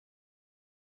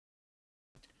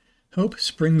Hope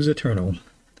springs eternal.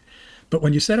 But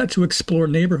when you set out to explore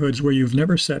neighborhoods where you've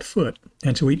never set foot,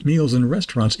 and to eat meals in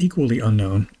restaurants equally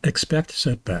unknown, expect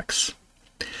setbacks.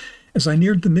 As I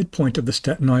neared the midpoint of the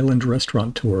Staten Island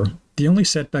restaurant tour, the only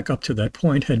setback up to that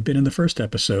point had been in the first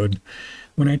episode,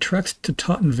 when I trekked to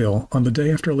Tottenville on the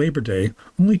day after Labor Day,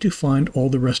 only to find all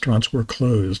the restaurants were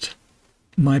closed.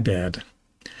 My bad.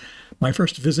 My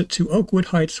first visit to Oakwood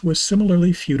Heights was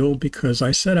similarly futile because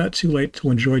I set out too late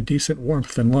to enjoy decent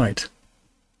warmth and light.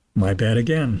 My bad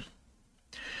again.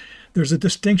 There's a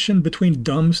distinction between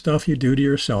dumb stuff you do to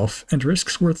yourself and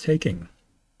risks worth taking.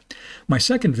 My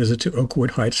second visit to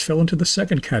Oakwood Heights fell into the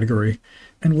second category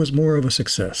and was more of a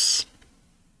success.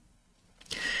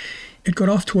 It got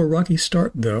off to a rocky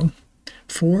start, though.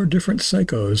 4 different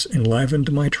psychos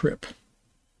enlivened my trip.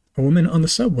 A woman on the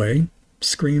subway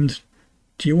screamed,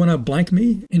 "Do you want to blank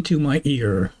me?" into my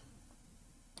ear.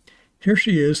 Here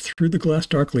she is through the glass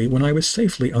darkly when I was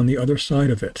safely on the other side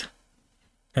of it.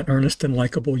 An earnest and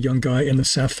likable young guy in the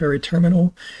South Ferry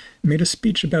terminal made a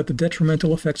speech about the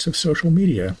detrimental effects of social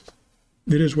media.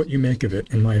 It is what you make of it,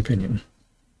 in my opinion.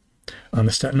 On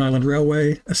the Staten Island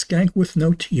Railway, a skank with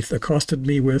no teeth accosted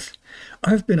me with,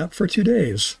 "I've been up for 2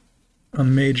 days," a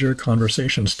major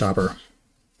conversation stopper.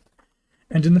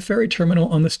 And in the ferry terminal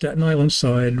on the Staten Island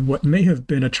side, what may have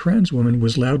been a trans woman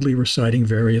was loudly reciting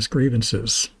various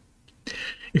grievances.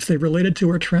 If they related to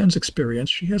her trans experience,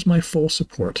 she has my full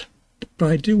support.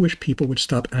 But I do wish people would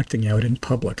stop acting out in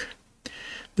public.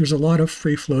 There's a lot of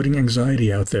free-floating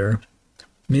anxiety out there.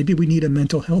 Maybe we need a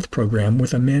mental health program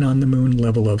with a man-on-the-moon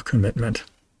level of commitment.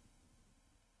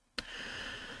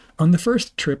 On the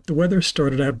first trip, the weather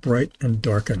started out bright and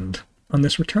darkened. On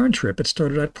this return trip, it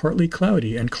started out partly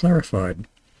cloudy and clarified.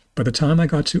 By the time I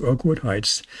got to Oakwood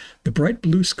Heights, the bright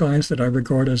blue skies that I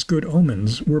regard as good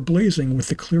omens were blazing with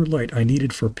the clear light I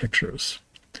needed for pictures.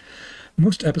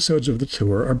 Most episodes of the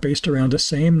tour are based around a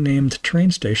same-named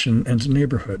train station and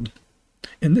neighborhood.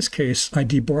 In this case, I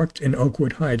debarked in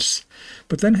Oakwood Heights,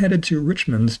 but then headed to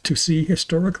Richmond to see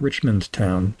historic Richmond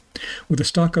town, with a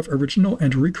stock of original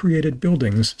and recreated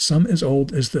buildings, some as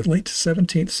old as the late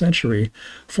 17th century,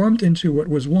 formed into what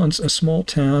was once a small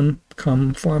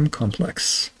town-cum-farm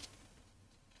complex.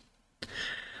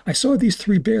 I saw these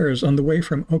 3 bears on the way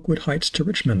from Oakwood Heights to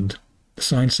Richmond. The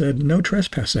sign said, "No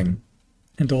trespassing,"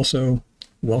 and also,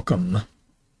 "Welcome."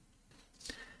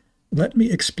 Let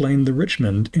me explain the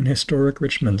Richmond in historic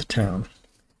Richmond town.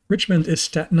 Richmond is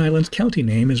Staten Island's county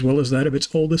name as well as that of its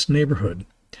oldest neighborhood.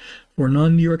 For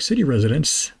non-New York City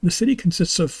residents, the city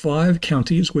consists of 5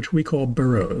 counties which we call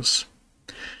boroughs.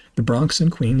 The Bronx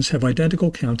and Queens have identical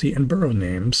county and borough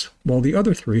names, while the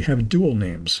other 3 have dual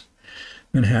names.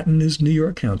 Manhattan is New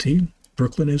York County,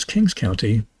 Brooklyn is Kings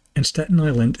County, and Staten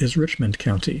Island is Richmond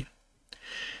County.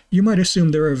 You might assume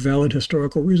there are valid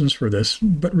historical reasons for this,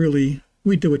 but really,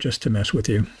 we do it just to mess with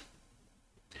you.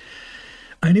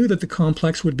 I knew that the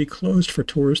complex would be closed for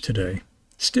tours today.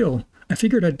 Still, I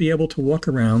figured I'd be able to walk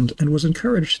around and was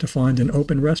encouraged to find an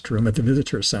open restroom at the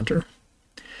visitor center.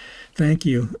 Thank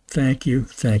you, thank you,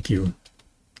 thank you.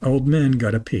 Old men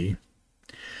gotta pee.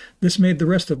 This made the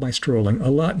rest of my strolling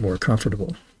a lot more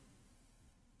comfortable.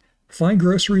 Fine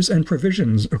groceries and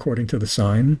provisions, according to the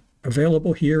sign,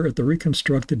 available here at the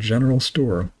reconstructed general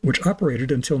store, which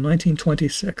operated until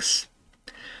 1926.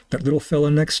 That little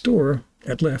fella next door,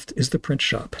 at left, is the print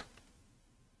shop.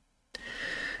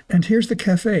 And here's the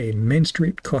cafe, Main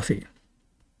Street Coffee.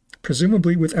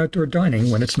 Presumably with outdoor dining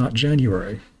when it's not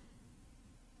January.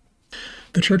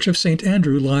 The Church of St.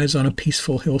 Andrew lies on a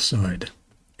peaceful hillside.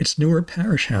 Its newer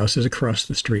parish house is across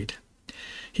the street.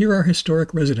 Here are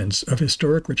historic residents of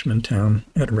historic Richmond town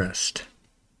at rest.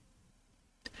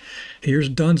 Here's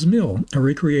Don's Mill, a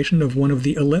recreation of one of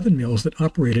the 11 mills that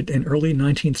operated in early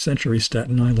 19th century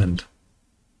Staten Island.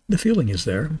 The feeling is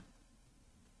there.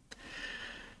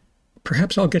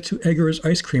 Perhaps I'll get to Egger's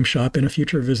ice cream shop in a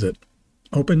future visit.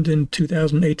 Opened in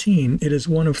 2018, it is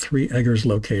one of 3 Egger's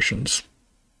locations.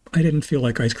 I didn't feel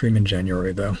like ice cream in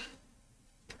January, though.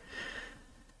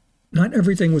 Not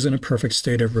everything was in a perfect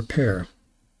state of repair.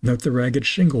 Note the ragged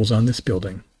shingles on this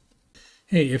building.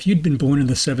 Hey, if you'd been born in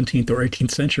the 17th or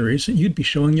 18th centuries, you'd be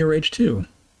showing your age too.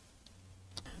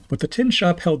 But the tin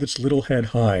shop held its little head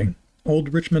high.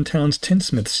 Old Richmond town's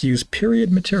tinsmiths used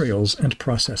period materials and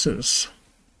processes.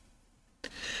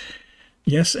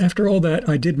 Yes, after all that,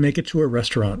 I did make it to a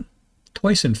restaurant.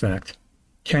 Twice, in fact.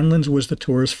 Canlon's was the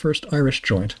tour's first Irish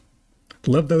joint.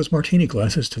 Love those martini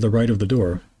glasses to the right of the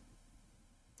door.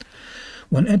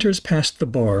 One enters past the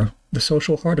bar, the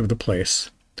social heart of the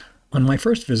place. On my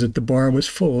first visit, the bar was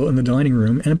full and the dining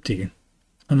room empty.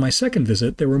 On my second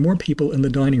visit, there were more people in the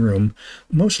dining room,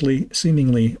 mostly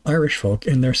seemingly Irish folk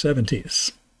in their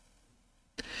 70s.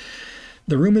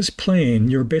 The room is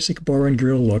plain, your basic bar and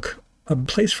grill look, a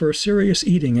place for serious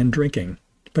eating and drinking,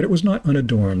 but it was not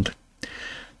unadorned.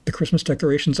 The Christmas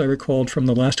decorations I recalled from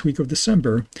the last week of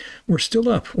December were still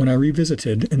up when I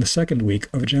revisited in the second week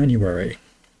of January.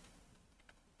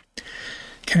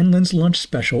 Canlon's lunch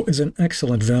special is an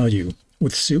excellent value,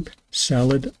 with soup,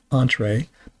 salad, entree,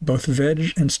 both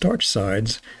veg and starch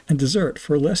sides, and dessert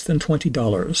for less than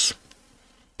 $20.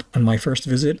 On my first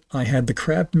visit, I had the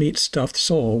crab meat stuffed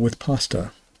sole with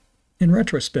pasta. In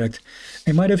retrospect,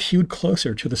 I might have hewed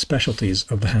closer to the specialties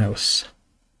of the house.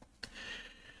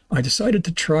 I decided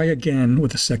to try again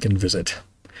with a second visit.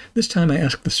 This time I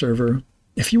asked the server,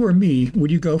 "If you were me,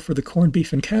 would you go for the corned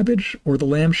beef and cabbage or the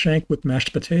lamb shank with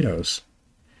mashed potatoes?"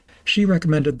 She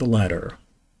recommended the latter.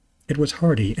 It was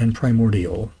hearty and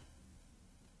primordial.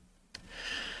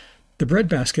 The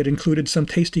breadbasket included some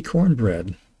tasty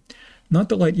cornbread. Not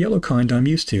the light yellow kind I'm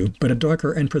used to, but a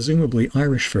darker and presumably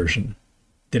Irish version.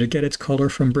 Did it get its color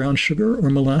from brown sugar or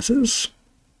molasses?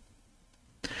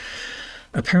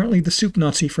 Apparently the soup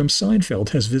Nazi from Seinfeld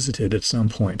has visited at some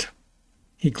point.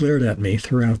 He glared at me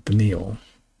throughout the meal.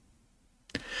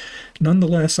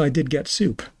 Nonetheless, I did get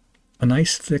soup, a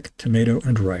nice thick tomato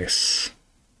and rice.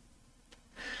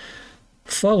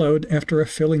 Followed after a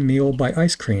filling meal by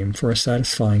ice cream for a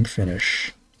satisfying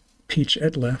finish. Peach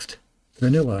at left,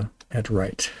 vanilla at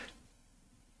right.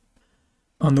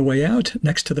 On the way out,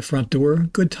 next to the front door,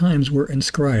 good times were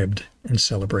inscribed and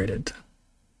celebrated.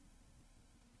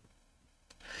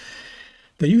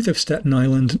 The youth of Staten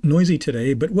Island, noisy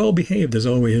today but well-behaved as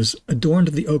always, adorned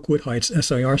the Oakwood Heights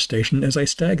SIR station as I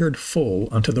staggered full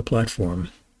onto the platform.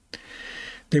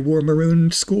 They wore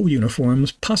maroon school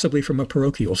uniforms, possibly from a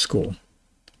parochial school.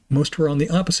 Most were on the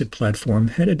opposite platform,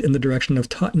 headed in the direction of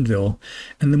Tottenville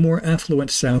and the more affluent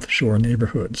South Shore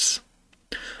neighborhoods.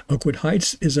 Oakwood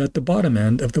Heights is at the bottom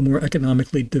end of the more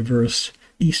economically diverse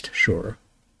East Shore.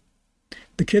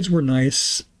 The kids were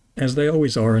nice, as they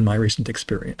always are in my recent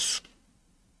experience.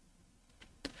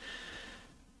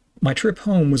 My trip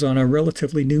home was on a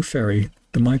relatively new ferry,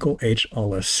 the Michael H.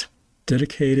 Ollis,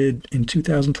 dedicated in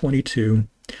 2022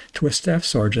 to a staff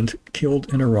sergeant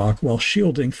killed in Iraq while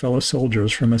shielding fellow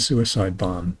soldiers from a suicide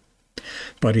bomb.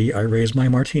 Buddy, I raise my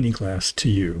martini glass to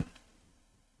you.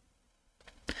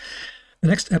 The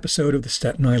next episode of the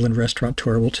Staten Island restaurant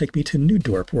tour will take me to New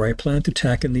Dorp, where I plan to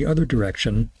tack in the other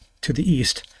direction, to the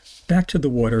east, back to the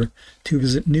water, to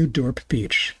visit New Dorp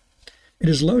Beach. It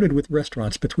is loaded with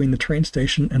restaurants between the train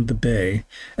station and the bay,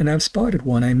 and I've spotted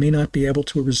one I may not be able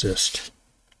to resist.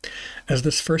 As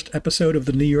this first episode of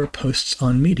the New York posts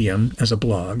on Medium as a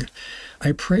blog,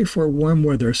 I pray for warm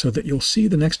weather so that you'll see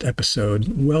the next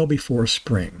episode well before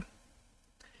spring.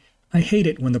 I hate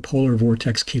it when the polar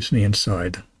vortex keeps me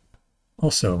inside.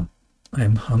 Also,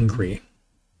 I'm hungry.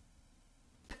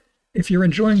 If you're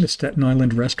enjoying the Staten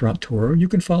Island restaurant tour, you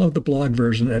can follow the blog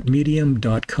version at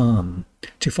medium.com.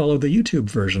 To follow the YouTube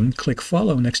version, click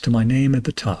follow next to my name at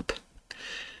the top.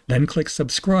 Then click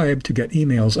subscribe to get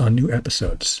emails on new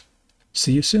episodes.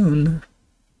 See you soon.